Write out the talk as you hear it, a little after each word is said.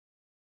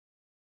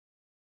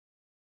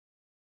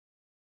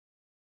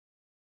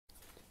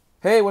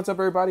Hey, what's up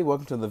everybody?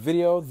 Welcome to the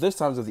video. This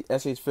time's of the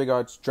SH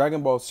Figuarts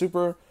Dragonball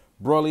Super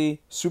Broly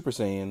Super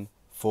Saiyan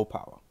Full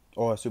Power.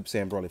 Or Super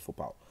Saiyan Broly Full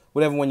Power.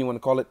 Whatever one you want to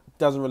call it.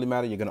 Doesn't really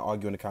matter. You're going to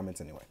argue in the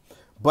comments anyway.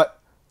 But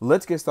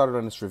let's get started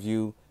on this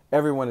review.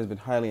 Everyone has been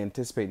highly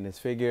anticipating this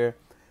figure.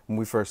 When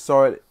we first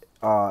saw it,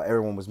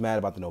 everyone was mad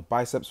about the no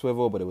bicep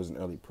swivel, but it was an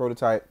early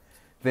prototype.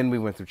 Then we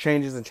went through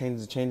changes and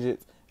changes and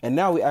changes. And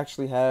now we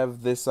actually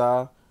have this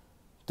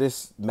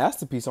this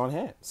masterpiece on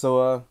hand.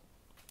 So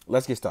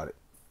let's get started.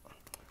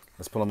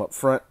 Let's pull them up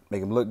front,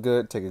 make them look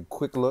good, take a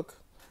quick look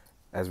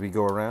as we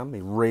go around.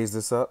 Let me raise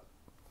this up.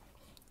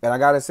 And I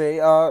gotta say,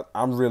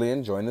 I'm really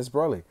enjoying this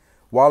Broly.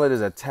 While it is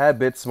a tad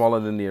bit smaller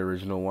than the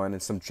original one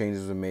and some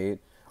changes were made,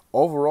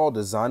 overall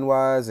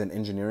design-wise and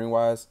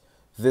engineering-wise,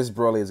 this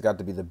Broly has got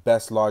to be the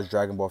best large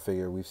Dragon Ball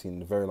figure we've seen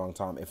in a very long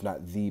time, if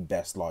not the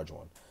best large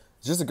one.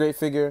 It's just a great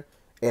figure.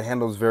 It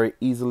handles very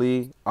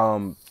easily.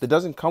 It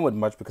doesn't come with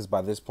much because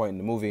by this point in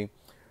the movie,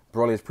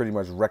 Broly has pretty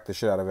much wrecked the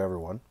shit out of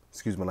everyone.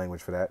 Excuse my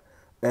language for that.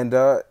 And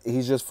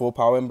he's just full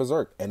power and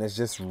berserk. And it's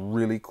just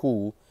really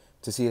cool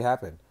to see it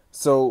happen.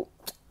 So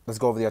let's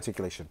go over the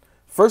articulation.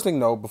 First thing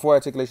though, before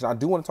articulation, I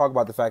do want to talk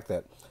about the fact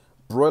that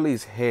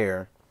Broly's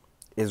hair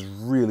is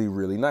really,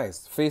 really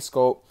nice. Face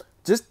sculpt,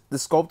 just the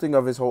sculpting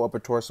of his whole upper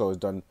torso is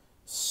done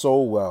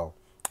so well.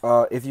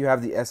 If you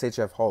have the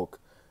SHF Hulk,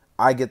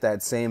 I get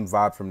that same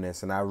vibe from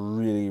this. And I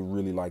really,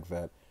 really like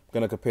that. I'm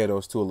going to compare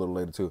those two a little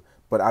later too.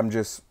 But I'm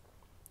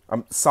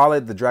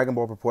solid. The Dragon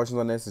Ball proportions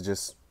on this is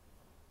just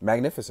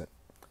magnificent.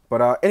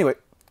 But anyway,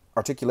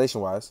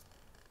 articulation-wise,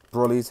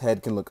 Broly's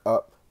head can look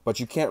up, but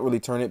you can't really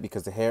turn it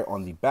because the hair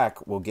on the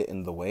back will get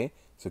in the way.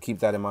 So keep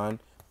that in mind.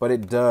 But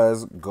it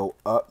does go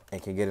up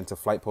and can get into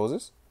flight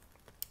poses.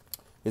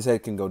 His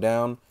head can go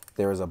down.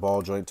 There is a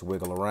ball joint to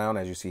wiggle around,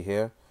 as you see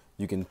here.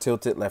 You can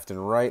tilt it left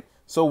and right.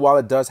 So while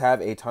it does have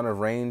a ton of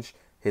range,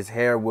 his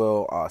hair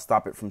will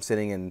stop it from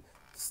sitting in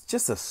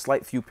just a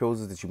slight few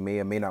poses that you may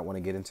or may not want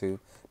to get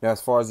into. Now,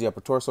 as far as the upper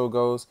torso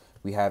goes,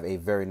 we have a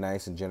very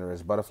nice and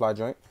generous butterfly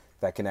joint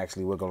that can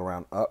actually wiggle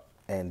around up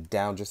and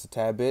down just a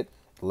tad bit,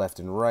 left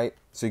and right.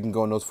 So you can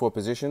go in those 4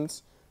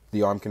 positions.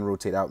 The arm can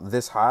rotate out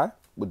this high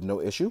with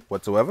no issue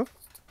whatsoever.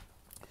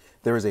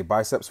 There is a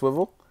bicep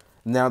swivel.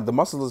 Now the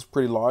muscle is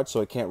pretty large,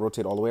 so it can't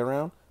rotate all the way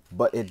around,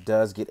 but it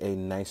does get a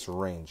nice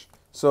range.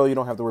 So you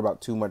don't have to worry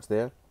about too much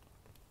there.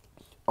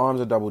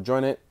 Arms are double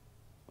jointed,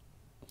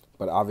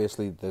 but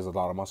obviously there's a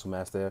lot of muscle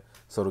mass there,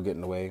 so it'll get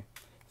in the way.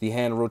 The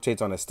hand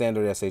rotates on a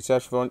standard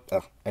SHF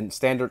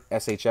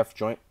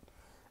joint.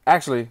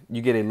 Actually,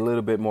 you get a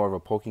little bit more of a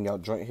poking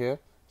out joint here,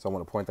 so I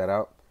want to point that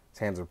out. His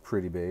hands are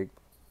pretty big.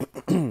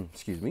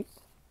 Excuse me.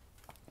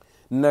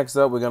 Next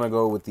up, we're going to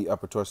go with the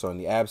upper torso and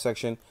the ab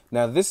section.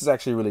 Now, this is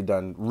actually really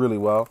done really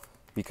well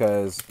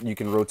because you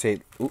can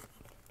rotate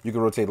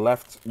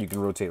left, you can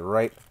rotate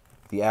right.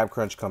 The ab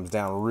crunch comes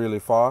down really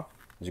far.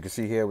 As you can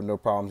see here, with no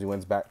problems, he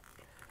went back.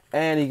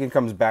 And he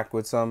comes back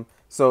with some.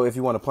 So if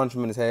you want to punch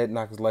him in his head,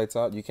 knock his lights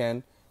out, you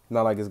can.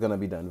 Not like it's going to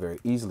be done very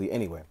easily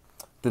anyway.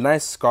 The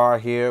nice scar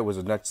here was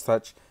a nice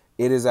touch.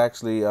 It is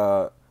actually,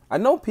 I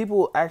know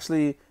people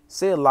actually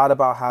say a lot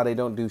about how they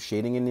don't do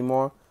shading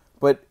anymore,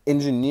 but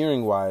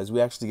engineering-wise, we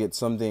actually get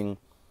something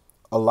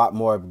a lot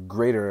more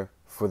greater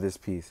for this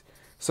piece.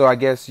 So I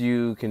guess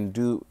you can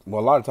do,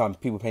 well, a lot of times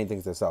people paint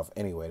things themselves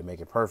anyway to make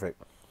it perfect.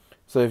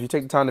 So if you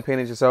take the time to paint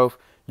it yourself,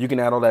 you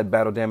can add all that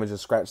battle damage and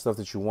scratch stuff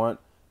that you want,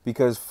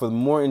 because for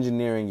more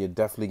engineering, you're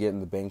definitely getting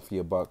the bang for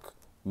your buck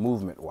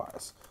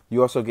movement-wise.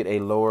 You also get a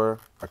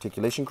lower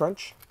articulation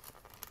crunch.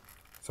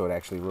 So it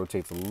actually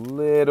rotates a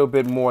little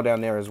bit more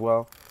down there as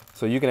well.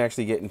 So you can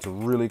actually get into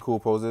really cool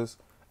poses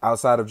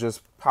outside of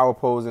just power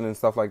posing and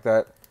stuff like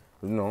that.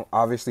 You know,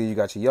 obviously you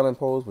got your yelling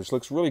pose, which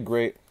looks really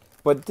great.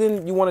 But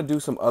then you want to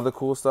do some other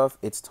cool stuff.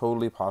 It's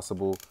totally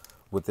possible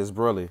with this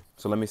Broly.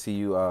 So let me see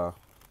you, let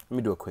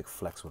me do a quick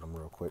flex with him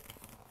real quick.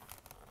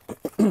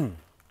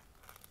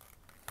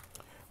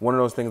 One of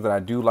those things that I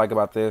do like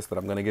about this that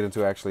I'm going to get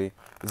into actually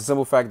is the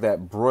simple fact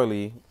that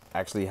Broly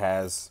actually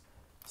has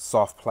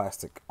soft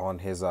plastic on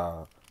his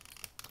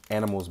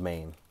animal's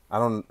mane.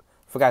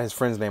 Forgot his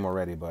friend's name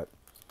already, but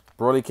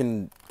Broly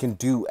can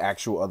do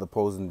actual other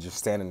poses than just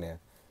standing there.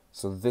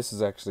 So this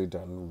is actually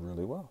done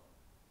really well.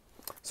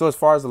 So as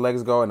far as the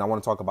legs go, and I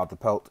want to talk about the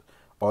pelt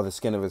or the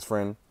skin of his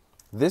friend,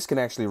 this can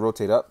actually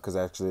rotate up because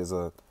actually there's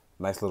a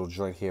nice little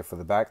joint here for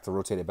the back to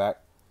rotate it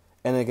back.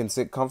 And it can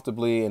sit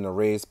comfortably in a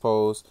raised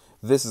pose.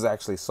 This is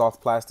actually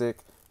soft plastic,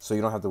 so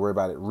you don't have to worry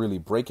about it really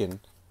breaking.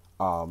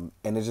 And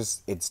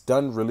it's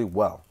done really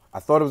well. I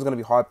thought it was going to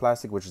be hard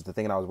plastic, which is the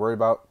thing that I was worried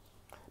about.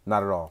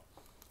 Not at all.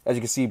 As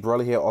you can see,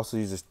 Broly here also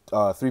uses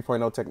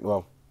 2.0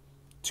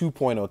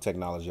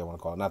 technology, I want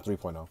to call it, not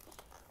 3.0.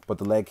 But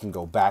the leg can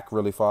go back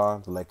really far.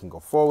 The leg can go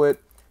forward.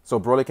 So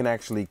Broly can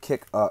actually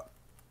kick up.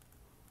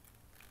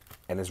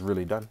 And it's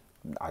really done.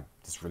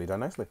 It's really done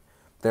nicely.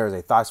 There is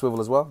a thigh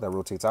swivel as well that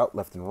rotates out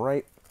left and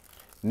right.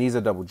 Knees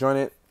are double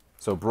jointed.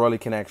 So Broly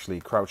can actually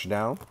crouch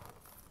down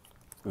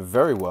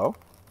very well.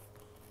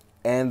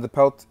 And the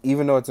pelt,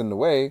 even though it's in the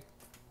way,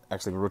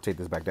 actually rotate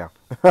this back down.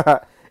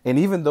 And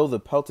even though the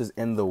pelt is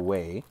in the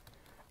way,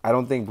 I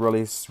don't think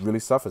Broly really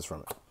suffers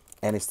from it.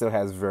 And it still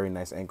has very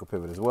nice ankle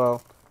pivot as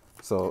well.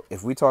 So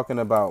if we're talking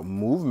about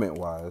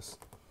movement-wise,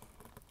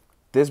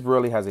 this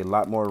Broly has a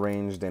lot more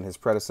range than his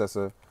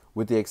predecessor,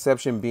 with the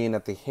exception being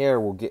that the hair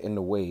will get in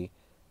the way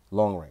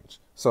long range.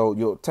 So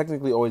you'll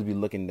technically always be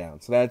looking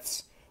down. So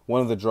that's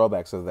one of the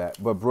drawbacks of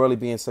that. But Broly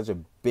being such a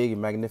big,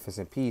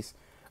 magnificent piece,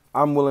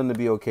 I'm willing to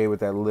be okay with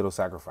that little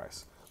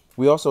sacrifice.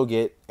 We also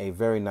get a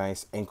very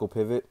nice ankle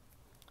pivot.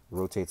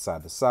 Rotates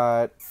side to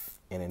side,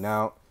 in and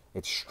out.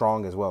 It's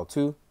strong as well,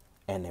 too.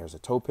 And there's a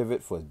toe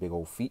pivot for his big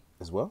old feet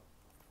as well.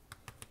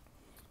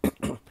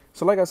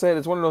 So like I said,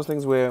 it's one of those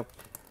things where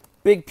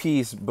big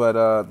piece, but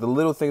the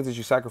little things that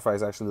you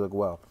sacrifice actually look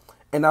well.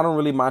 And I don't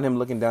really mind him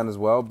looking down as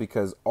well,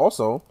 because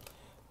also,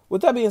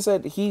 with that being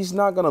said, he's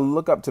not going to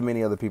look up to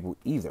many other people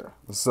either.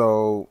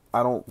 So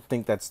I don't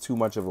think that's too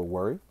much of a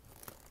worry.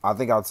 I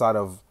think outside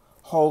of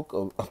Hulk,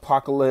 or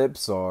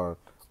Apocalypse, or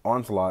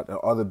Onslaught,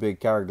 or other big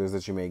characters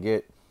that you may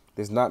get,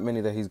 there's not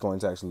many that he's going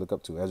to actually look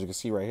up to. As you can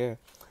see right here,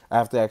 I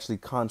have to actually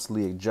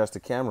constantly adjust the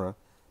camera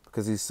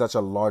because he's such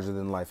a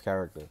larger-than-life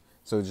character.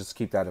 So just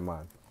keep that in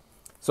mind.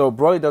 So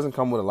Broly doesn't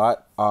come with a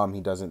lot.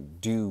 He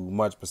doesn't do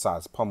much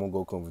besides pummel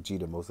Goku and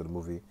Vegeta most of the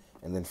movie,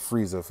 and then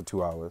Frieza for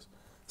 2 hours.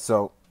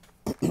 So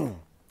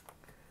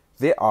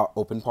there are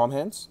open palm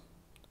hands,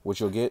 which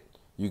you'll get.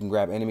 You can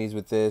grab enemies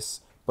with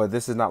this, but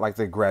this is not like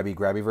the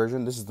grabby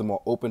version. This is the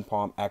more open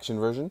palm action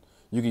version.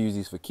 You can use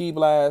these for ki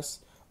blasts,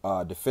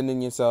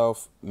 defending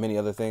yourself, many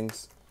other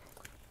things.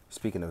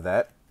 Speaking of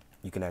that,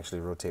 you can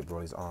actually rotate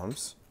Broly's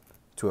arms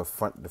to a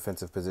front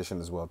defensive position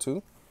as well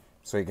too.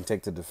 So you can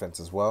take the defense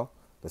as well.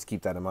 Let's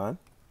keep that in mind.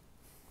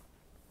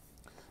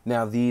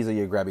 Now these are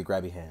your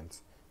grabby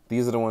hands.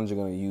 These are the ones you're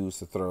going to use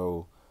to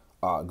throw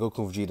Goku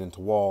and Vegeta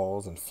into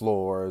walls and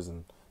floors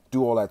and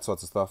do all that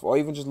sorts of stuff. Or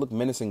even just look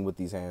menacing with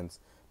these hands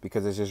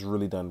because it's just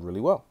really done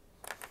really well.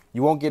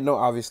 You won't get no,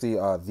 obviously,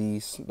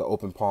 the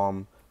open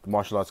palm, the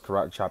martial arts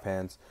karate chop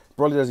hands.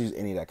 Broly doesn't use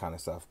any of that kind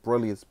of stuff.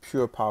 Broly is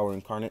pure power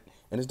incarnate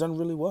and it's done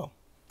really well.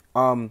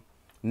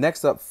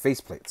 Next up,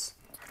 faceplates.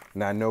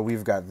 Now I know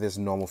we've got this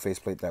normal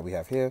faceplate that we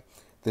have here.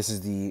 This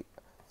is the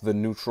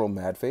neutral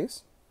mad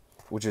face,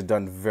 which is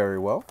done very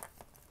well.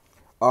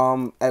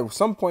 At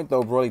some point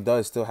though, Broly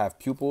does still have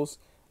pupils.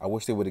 I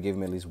wish they would have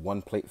given him at least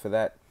one plate for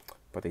that,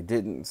 but they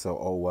didn't, so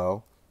oh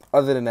well.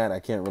 Other than that, I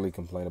can't really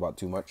complain about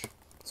too much,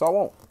 so I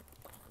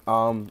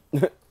won't.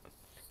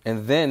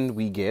 And then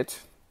we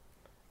get,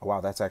 oh,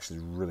 wow, that's actually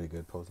really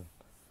good posing.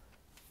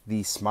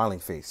 The smiling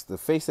face, the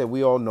face that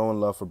we all know and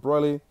love for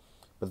Broly,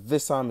 but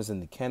this time is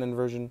in the canon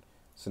version.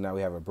 So now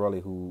we have a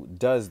Broly who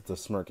does the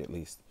smirk at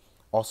least.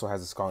 Also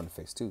has a scar on the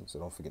face too, so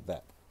don't forget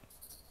that.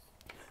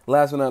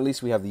 Last but not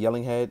least, we have the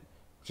yelling head,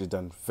 which is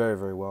done very,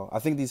 very well. I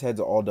think these heads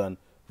are all done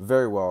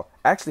very well.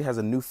 Actually has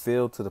a new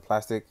feel to the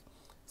plastic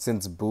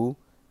since Boo.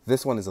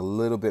 This one is a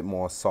little bit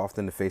more soft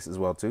in the face as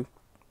well too.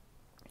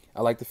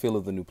 I like the feel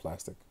of the new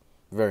plastic.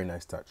 Very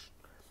nice touch.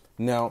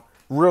 Now,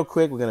 real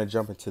quick, we're going to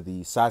jump into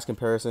the size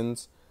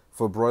comparisons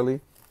for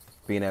Broly.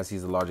 Being as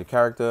he's a larger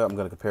character, I'm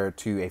going to compare it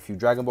to a few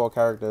Dragon Ball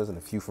characters and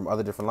a few from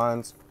other different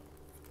lines.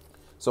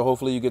 So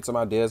hopefully you get some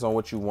ideas on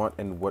what you want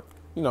and what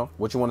you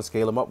want to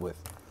scale him up with.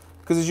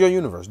 Because it's your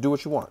universe. Do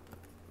what you want.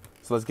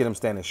 So let's get him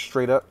standing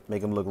straight up.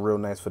 Make him look real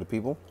nice for the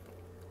people.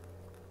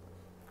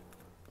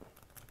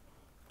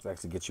 Let's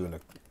actually get you in a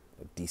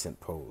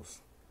decent pose.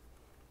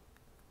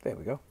 There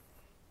we go.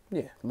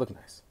 Yeah, look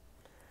nice.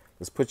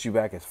 Let's put you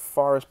back as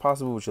far as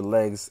possible with your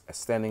legs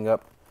standing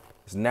up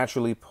as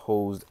naturally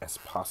posed as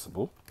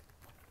possible.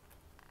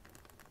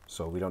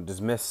 So we don't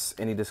dismiss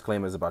any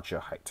disclaimers about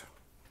your height.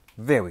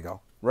 There we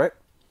go, right?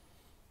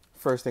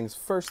 First things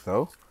first,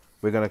 though,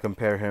 we're going to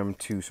compare him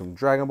to some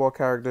Dragon Ball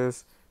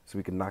characters so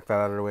we can knock that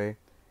out of the way.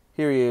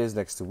 Here he is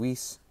next to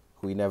Whis,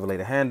 who he never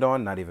laid a hand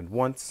on, not even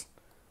once.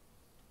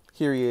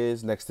 Here he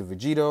is next to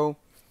Vegito,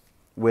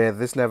 where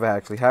this never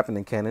actually happened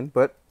in canon,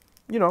 but,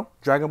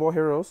 Dragon Ball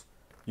heroes,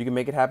 you can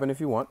make it happen if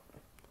you want.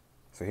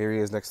 So here he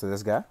is next to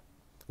this guy.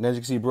 And as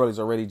you can see, Broly's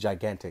already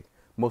gigantic.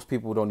 Most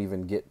people don't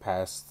even get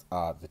past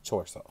the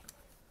torso.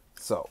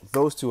 So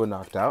those two are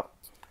knocked out.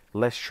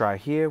 Let's try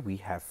here. We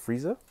have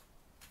Frieza.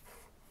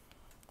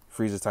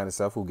 Frieza's tiny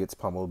self who gets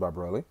pummeled by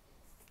Broly.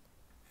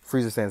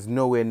 Frieza stands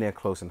nowhere near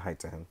close in height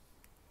to him.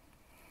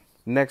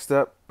 Next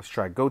up, let's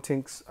try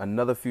Gotenks,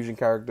 another fusion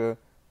character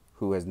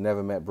who has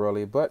never met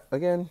Broly. But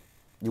again,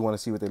 you want to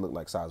see what they look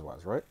like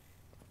size-wise, right?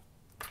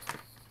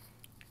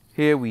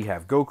 Here we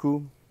have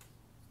Goku.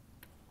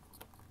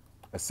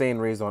 A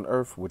Saiyan raised on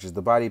Earth, which is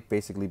the body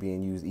basically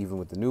being used even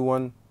with the new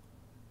one.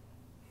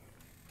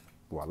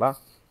 Voila.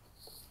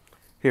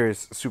 Here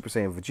is Super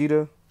Saiyan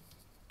Vegeta.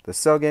 The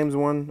Cell Games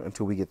one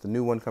until we get the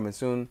new one coming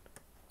soon.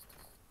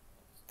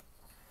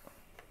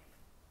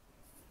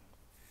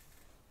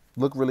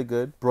 Look really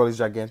good. Broly's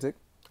gigantic.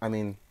 I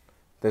mean,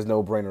 there's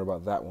no brainer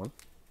about that one.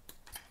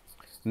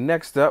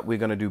 Next up, we're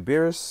going to do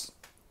Beerus.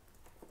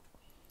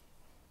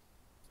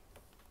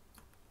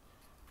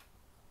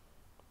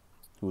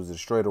 Who's the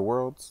Destroyer of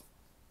Worlds.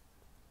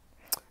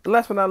 And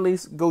last but not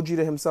least,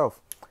 Gogeta himself.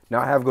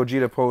 Now I have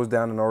Gogeta posed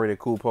down in already a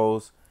cool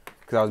pose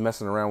because I was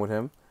messing around with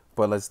him.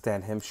 But let's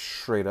stand him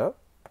straight up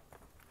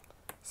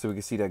so we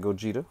can see that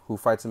Gogeta, who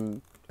fights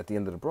him at the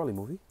end of the Broly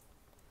movie,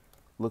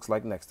 looks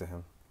like next to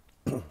him.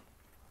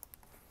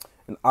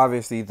 And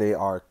obviously they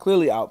are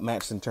clearly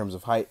outmatched in terms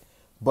of height,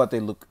 but they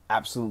look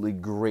absolutely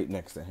great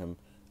next to him.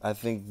 I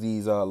think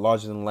these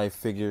larger-than-life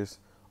figures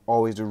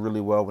always do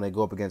really well when they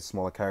go up against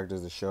smaller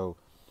characters to show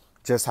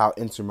just how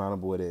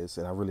insurmountable it is,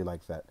 and I really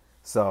like that.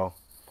 So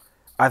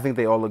I think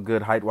they all look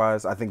good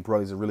height-wise. I think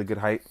Broly's a really good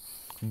height.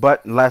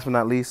 But last but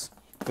not least,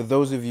 for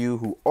those of you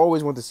who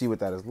always want to see what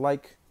that is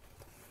like,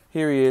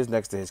 here he is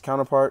next to his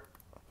counterpart.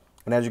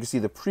 And as you can see,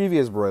 the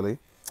previous Broly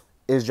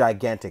is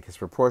gigantic. His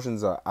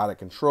proportions are out of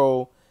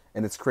control,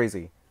 and it's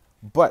crazy.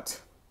 But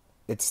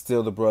it's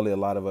still the Broly a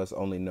lot of us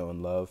only know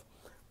and love.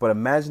 But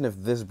imagine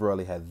if this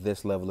Broly had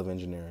this level of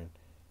engineering.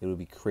 It would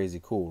be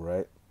crazy cool,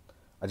 right?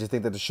 I just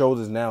think that the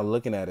shoulders now,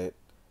 looking at it,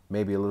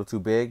 maybe a little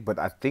too big, but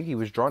I think he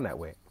was drawn that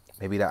way.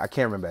 Maybe that, I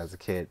can't remember as a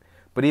kid.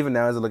 But even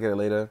now, as I look at it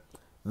later,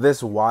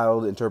 this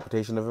wild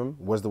interpretation of him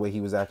was the way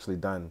he was actually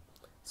done.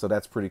 So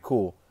that's pretty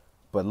cool.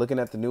 But looking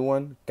at the new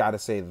one, gotta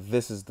say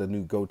this is the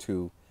new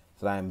go-to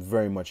that I am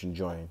very much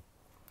enjoying.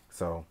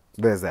 So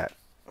there's that.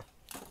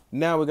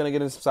 Now we're gonna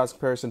get into some size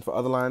comparison for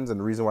other lines, and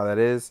the reason why that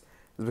is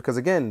because,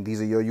 again,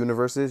 these are your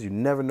universes. You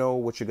never know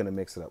what you're gonna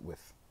mix it up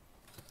with.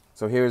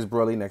 So here's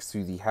Broly next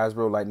to the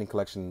Hasbro Lightning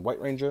Collection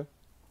White Ranger.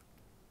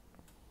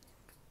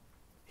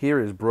 Here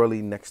is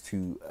Broly next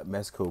to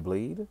Mezco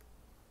Blade.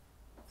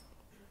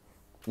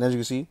 And as you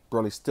can see,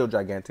 Broly's still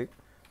gigantic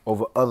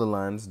over other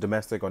lines,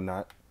 domestic or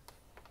not.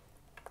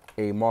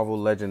 A Marvel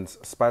Legends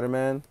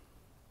Spider-Man.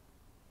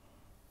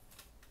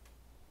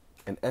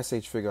 An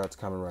SH Figuarts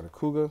Kamen Rider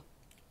Kuga.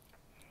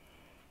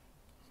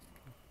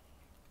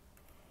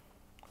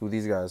 Who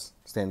these guys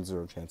stand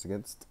zero chance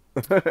against.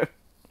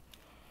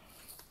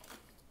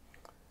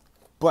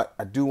 But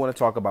I do want to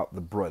talk about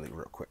the Broly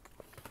real quick.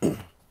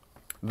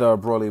 The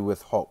Broly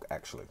with Hulk,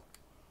 actually.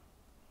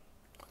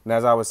 And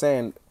as I was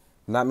saying,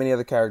 not many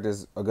other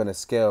characters are going to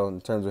scale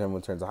in terms of him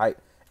in terms of height.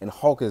 And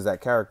Hulk is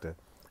that character.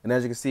 And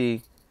as you can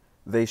see,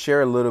 they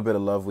share a little bit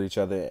of love with each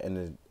other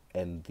in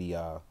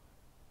the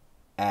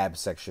ab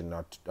section,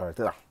 or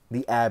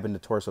the ab and the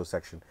torso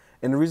section.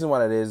 And the reason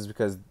why that is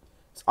because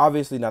it's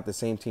obviously not the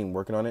same team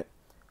working on it,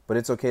 but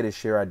it's okay to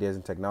share ideas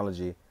and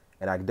technology.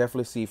 And I can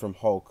definitely see from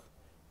Hulk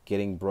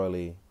getting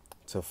Broly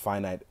to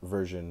finite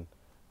version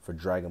for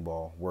Dragon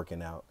Ball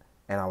working out.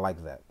 And I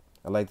like that.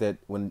 I like that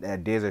when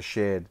ideas are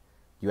shared,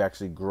 you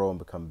actually grow and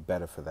become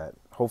better for that.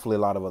 Hopefully a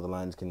lot of other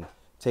lines can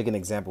take an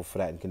example for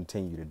that and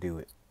continue to do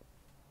it.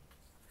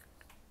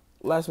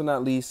 Last but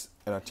not least,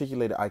 an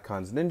articulated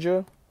Icons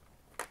Ninja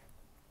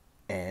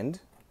and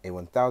a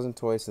 1000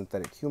 toy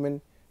synthetic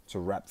human to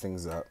wrap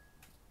things up.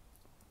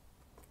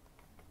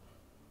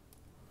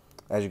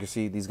 As you can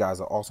see, these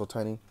guys are also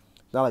tiny.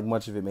 Not like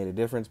much of it made a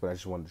difference, but I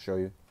just wanted to show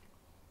you.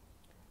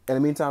 In the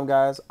meantime,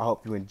 guys, I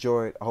hope you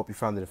enjoyed. I hope you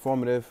found it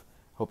informative.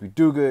 I hope you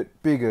do good,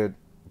 be good,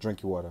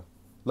 drink your water.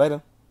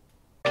 Later.